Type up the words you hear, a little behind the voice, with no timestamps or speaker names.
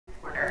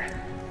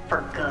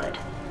good.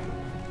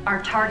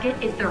 Our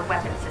target is their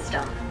weapon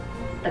system,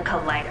 the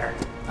Collider.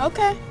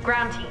 Okay.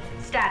 Ground team,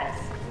 status.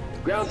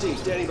 Ground team,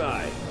 standing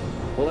by.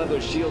 We'll have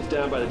those shields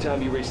down by the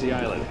time you reach the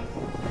island.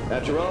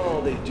 After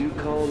all, they do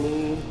call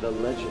me the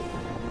Legend.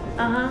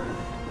 Uh-huh.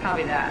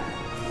 Copy that.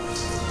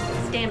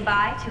 Stand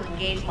by to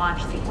engage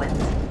launch sequence.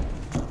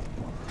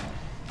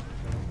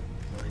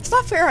 It's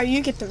not fair how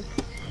you get the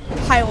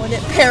pilot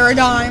at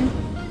Paradigm.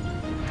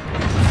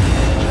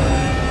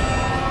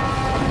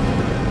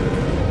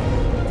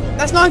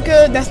 That's not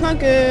good. That's not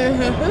good.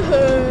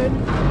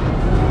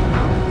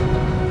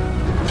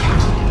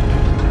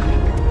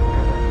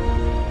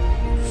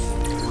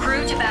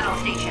 Crew to battle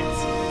stations.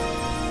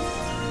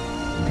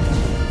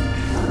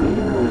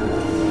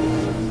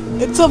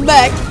 It's a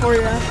back for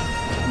you. 9,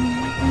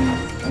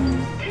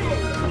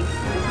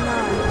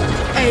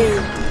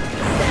 8,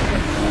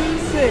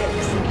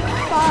 6,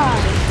 5,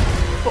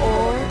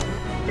 4,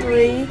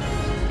 3,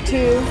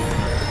 2,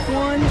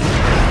 1.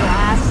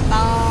 Blast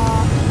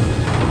off.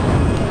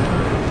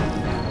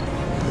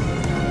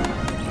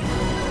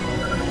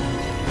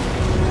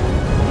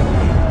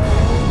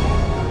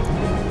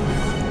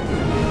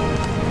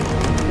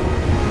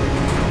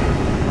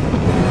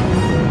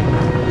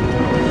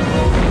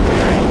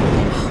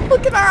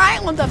 Look at our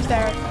island up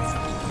there.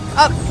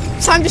 Up.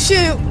 It's time to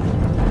shoot.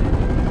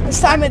 This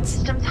time it's...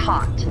 System's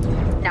hot.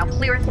 Now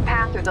clear the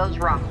path through those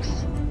rocks.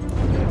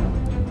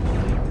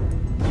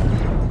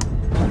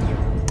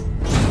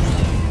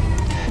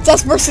 It's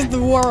us versus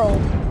the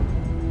world.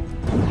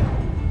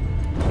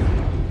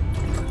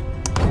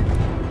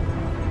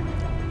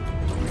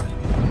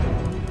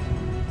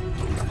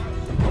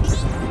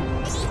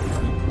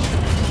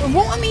 It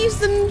won't let me use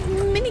the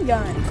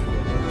minigun.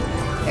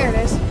 There it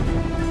is.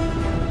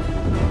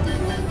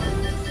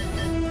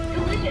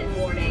 Collision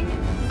warning.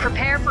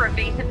 Prepare for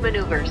evasive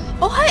maneuvers.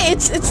 Oh hey,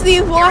 it's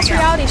the Lost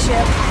Reality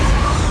ship.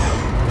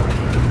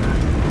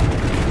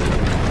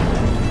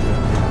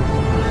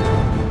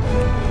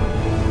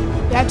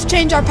 We have to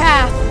change our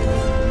path.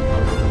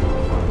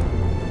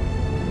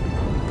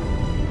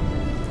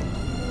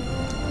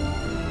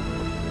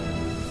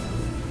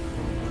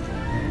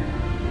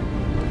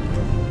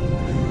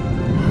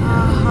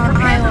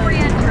 Prepare for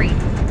re-entry.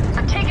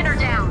 I'm taking her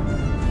down.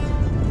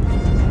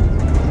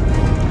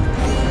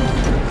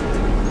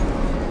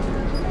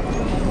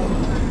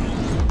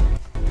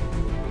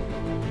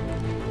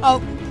 Oh,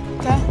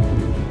 okay.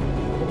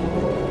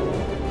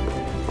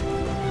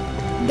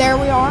 There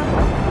we are.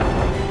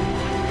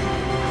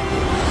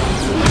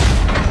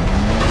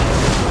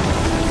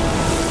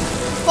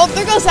 Well,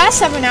 there goes that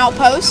 7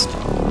 outpost.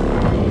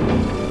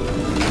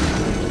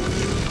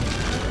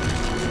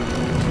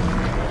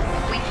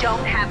 We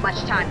don't have much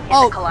time to hit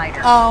Oh, the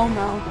Collider. oh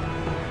no.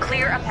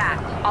 Clear a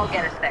path. I'll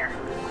get us there.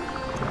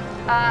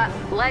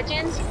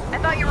 Legend? I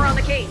thought you were on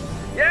the case.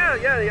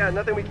 Yeah,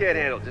 nothing we can't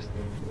handle. Just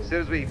as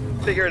soon as we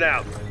figure it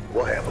out,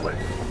 we'll handle it.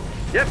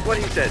 Yep, what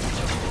he said.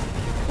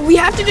 We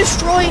have to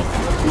destroy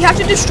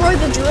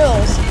the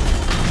drills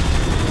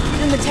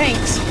and the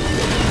tanks.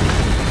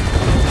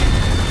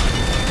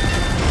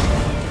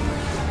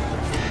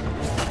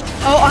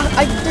 Oh,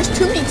 there's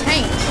too many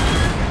tanks.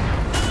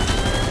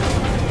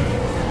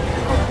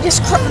 Oh,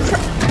 just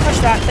crush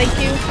that, thank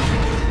you.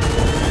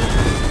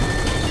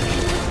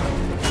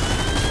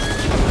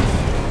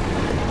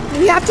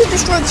 We have to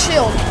destroy the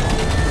shield.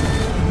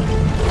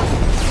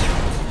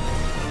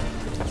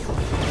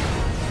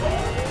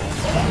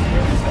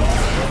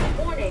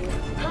 Warning.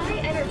 High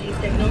energy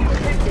signal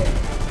detected.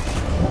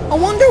 I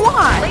wonder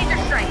why. Laser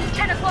strike,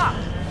 10 o'clock.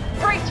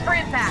 Brace for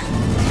impact.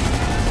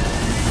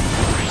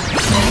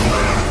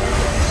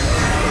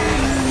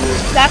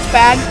 That's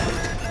bad.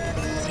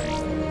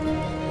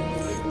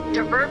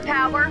 Divert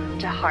power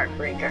to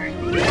Heartbreaker.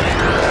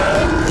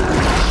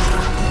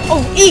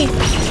 Oh, E!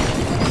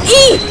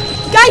 E!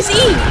 Guys,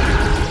 E!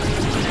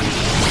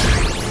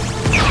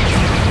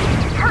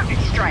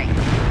 Perfect strike.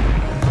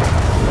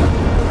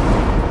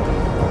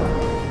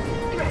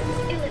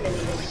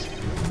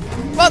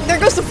 Well, there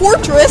goes the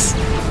fortress.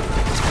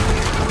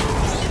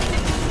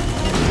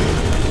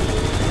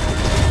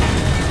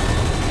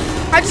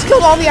 I just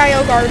killed all the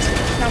IO guards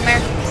down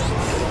there.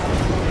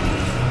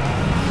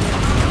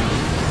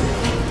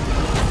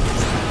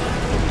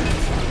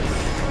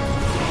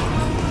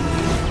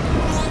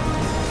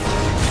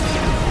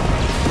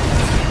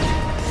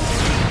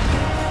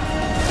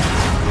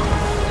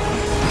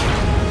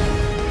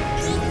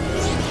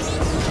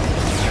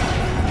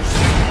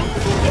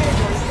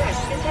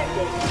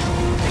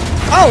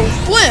 Oh,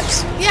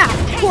 flips! Yeah,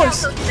 of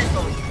course. Take out those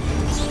missiles.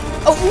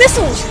 Oh,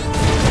 missiles!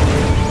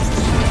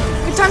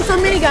 Good time for a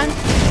minigun.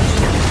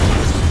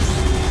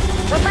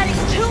 We're letting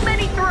too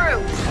many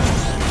through.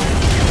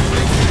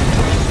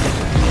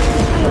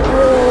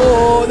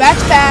 Oh,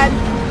 that's bad.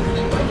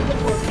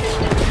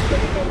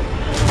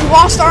 We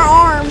lost our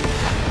arm.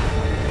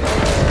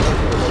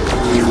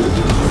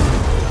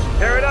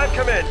 Paradigm,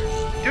 come in.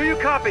 Do you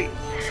copy?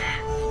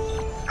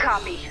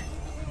 Copy.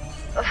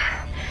 Ugh,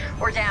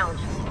 we're down.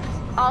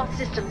 All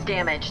systems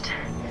damaged.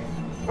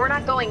 We're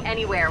not going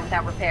anywhere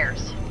without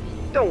repairs.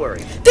 Don't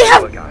worry. They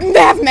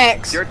have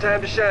mechs. Your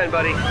time to shine,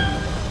 buddy.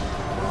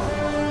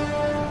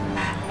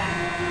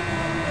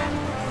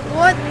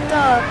 What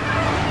the?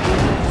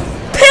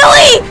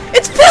 Pilly!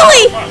 It's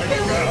Pilly!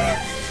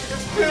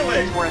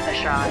 It's worth a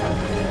shot.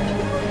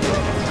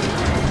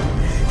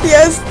 He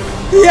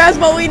has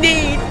what we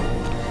need.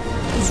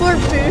 Slurp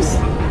juice.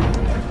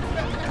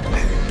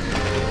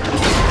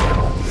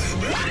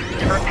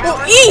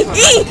 Oh, E!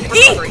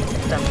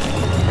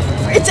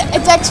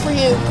 It's X for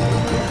you.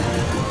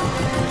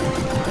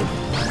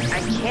 I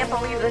can't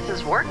believe this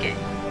is working.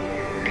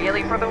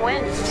 Really for the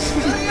win.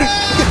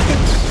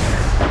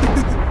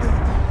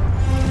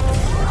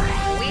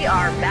 We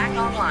are back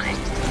online.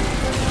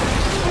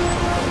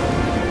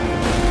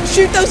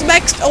 Shoot those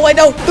mechs! Oh wait,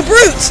 no, the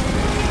brutes!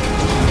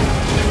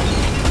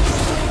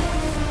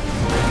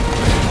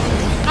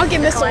 I'll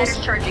get missiles. Collider's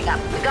charging up.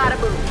 We gotta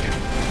move.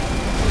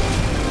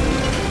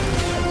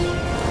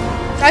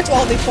 That's why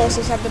all these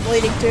pulses have been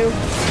bleeding too.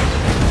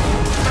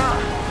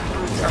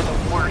 Brutes are the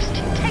worst.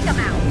 Take them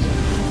out.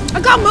 I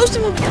got most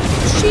of them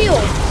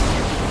shield.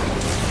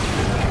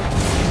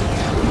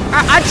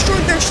 I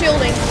destroyed their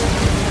shielding.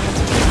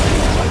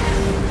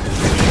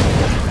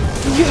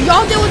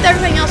 Y'all deal with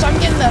everything else. I'm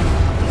getting the...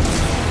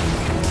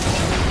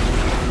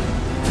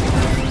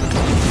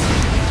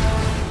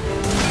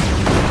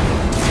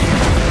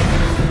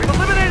 We've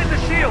eliminated the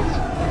shields.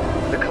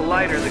 The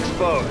collider's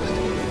exposed.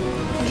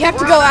 You have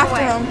to go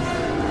after him.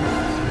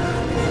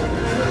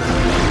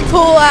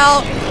 Pull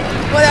out.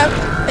 Whatever.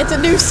 It's a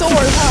new sword,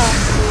 huh?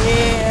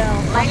 Yeah.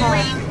 Light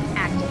rain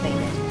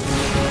activated.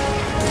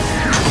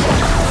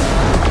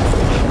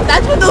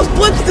 That's what those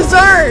blips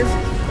deserve.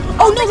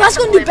 Oh no, that's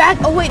gonna do bad.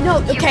 Oh wait,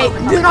 no. Okay,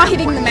 they're not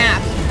hitting the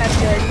map. That's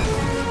good.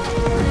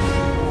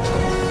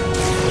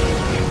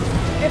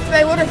 If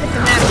they would have hit the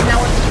map, then that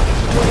would have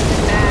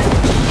been bad.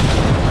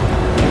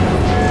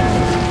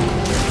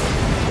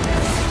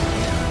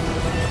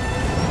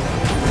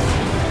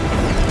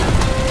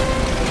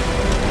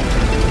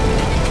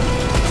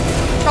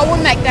 Got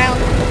one mech down.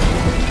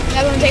 The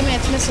other one's aiming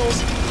its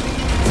missiles.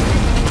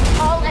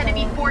 All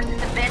enemy forces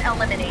have been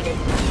eliminated.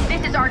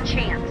 This is our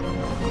chance.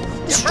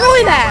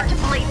 Destroy that! To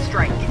blade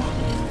strike.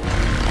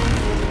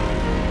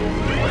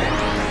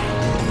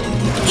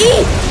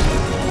 E!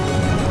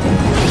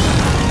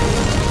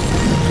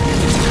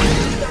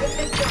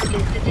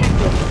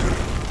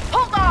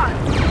 Hold on!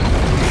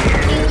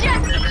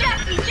 Eject!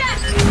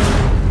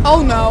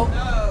 Oh no.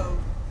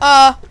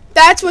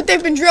 That's what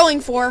they've been drilling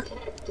for.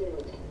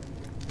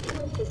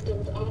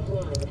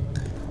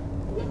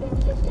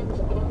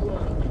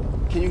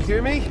 Can you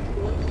hear me?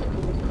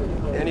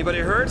 Anybody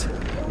hurt?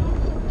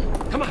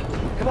 Come on.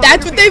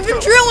 That's what they've been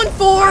drilling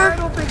for. I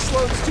don't think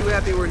Sloane's too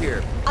happy we're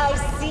here. I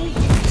see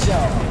you,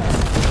 Joe.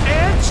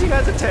 And she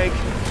has a tank,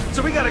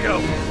 so we gotta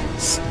go.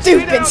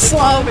 Stupid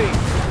slow.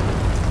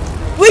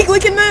 We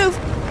can move.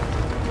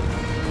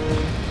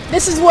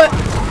 This is what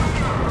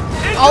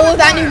all of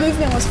that new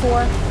movement was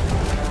for.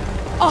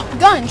 Oh,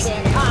 guns.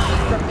 Can't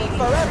hide from me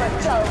forever,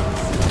 Jones.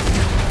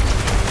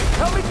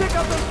 Help me pick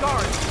up those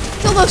guards.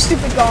 Kill those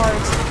stupid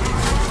guards.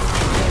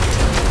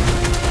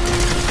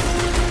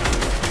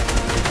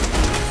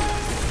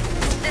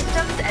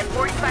 Systems at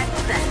 45%.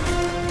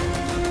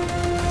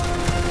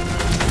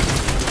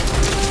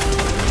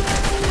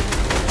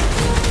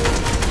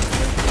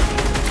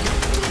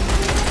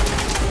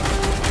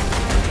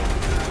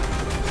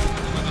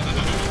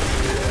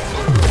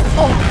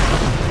 Oh,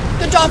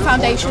 good job,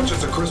 Foundation.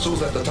 Touches the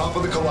crystals at the top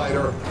of the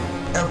collider,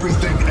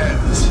 everything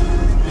ends.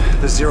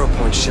 The 0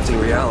 point shifting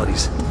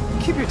realities.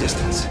 Keep your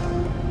distance.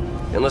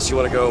 Unless you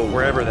want to go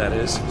wherever that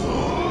is.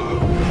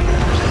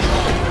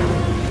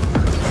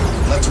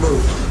 Let's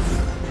move.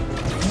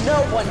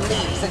 No one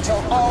leaves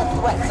until all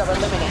threats are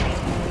eliminated.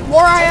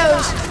 More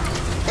IOs.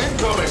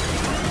 Incoming.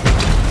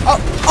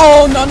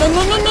 Oh no.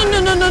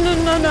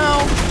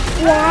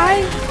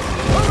 Why?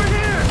 Over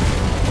here!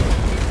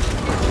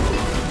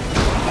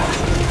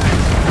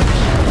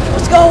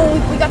 Let's go.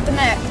 We got the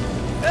mech.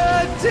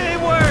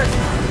 Teamwork!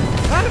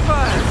 High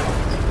five!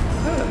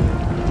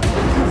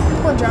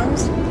 Poor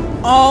Jones.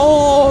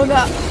 Oh,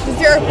 the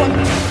Zero one.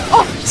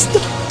 Oh,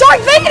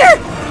 Darth Vader!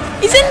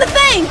 He's in the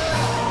thing!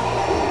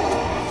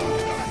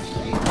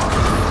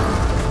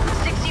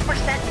 60%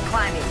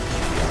 climbing.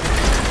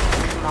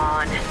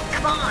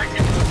 Come on.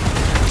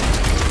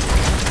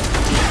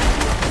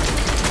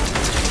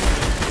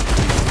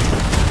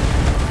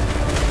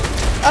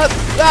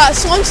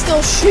 Sloan's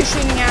still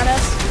shooting at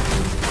us.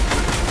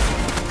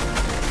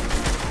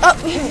 Oh,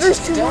 there's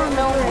two more. Don't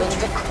know when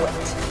to quit.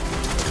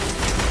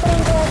 But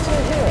I'm glad to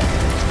hear it.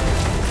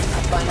 I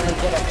finally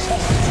get a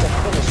chance to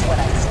finish what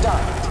I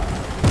started.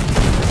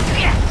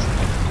 Yes!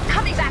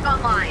 Coming back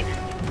online.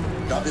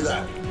 Copy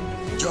that.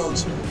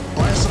 Jones,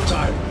 buy us some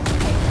time.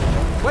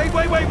 Wait.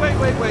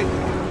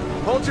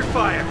 Hold your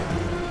fire.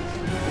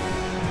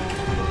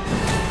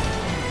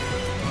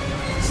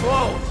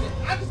 Sloan,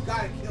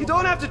 you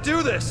don't have to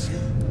do this.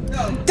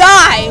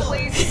 Die!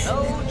 Always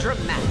so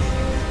dramatic.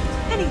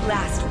 Any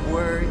last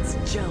words,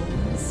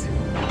 Jones?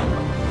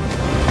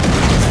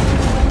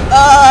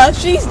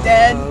 She's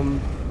dead.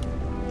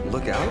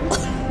 Look out.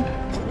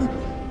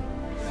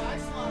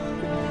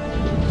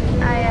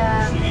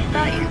 I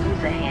thought you'd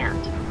lose a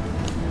hand.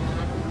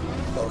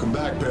 Welcome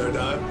back,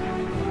 Paradigm.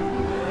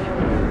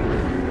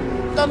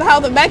 Don't know how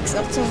the mechs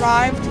have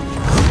survived.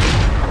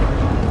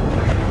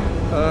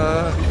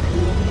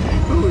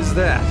 Who is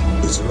that?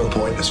 The 0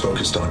 point is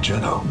focused on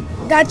Geno.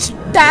 That's This is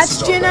our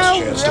best Geno?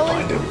 chance to Really?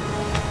 find him.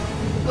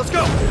 Let's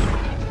go.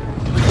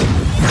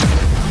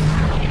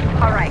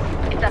 All right,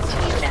 it's up to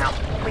you now.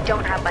 We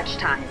don't have much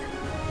time.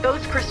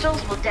 Those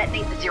crystals will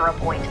detonate the 0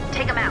 point.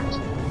 Take them out.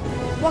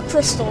 What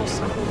crystals?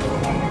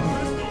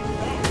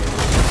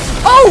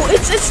 Oh,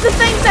 it's the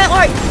thing that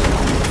like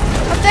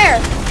up there.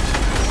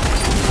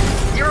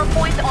 0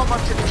 point's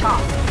almost to the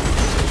top.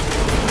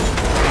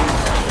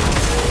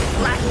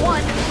 Last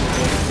one.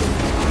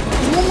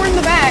 There's one more in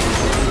the back.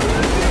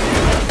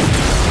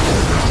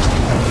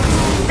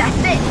 That's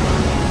it.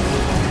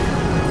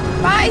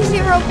 Bye,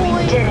 0 We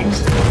point. did it.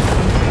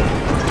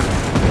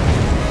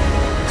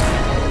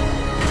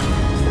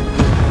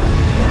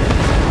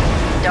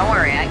 Don't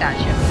worry, I got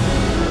you.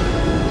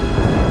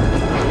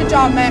 Good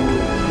job, mech.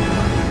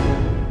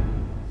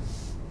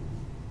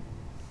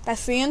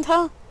 That's the end,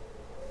 huh?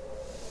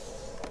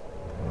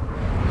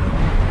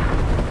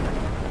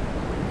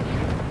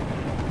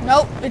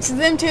 Nope, it's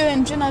them two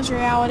in Geno's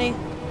reality.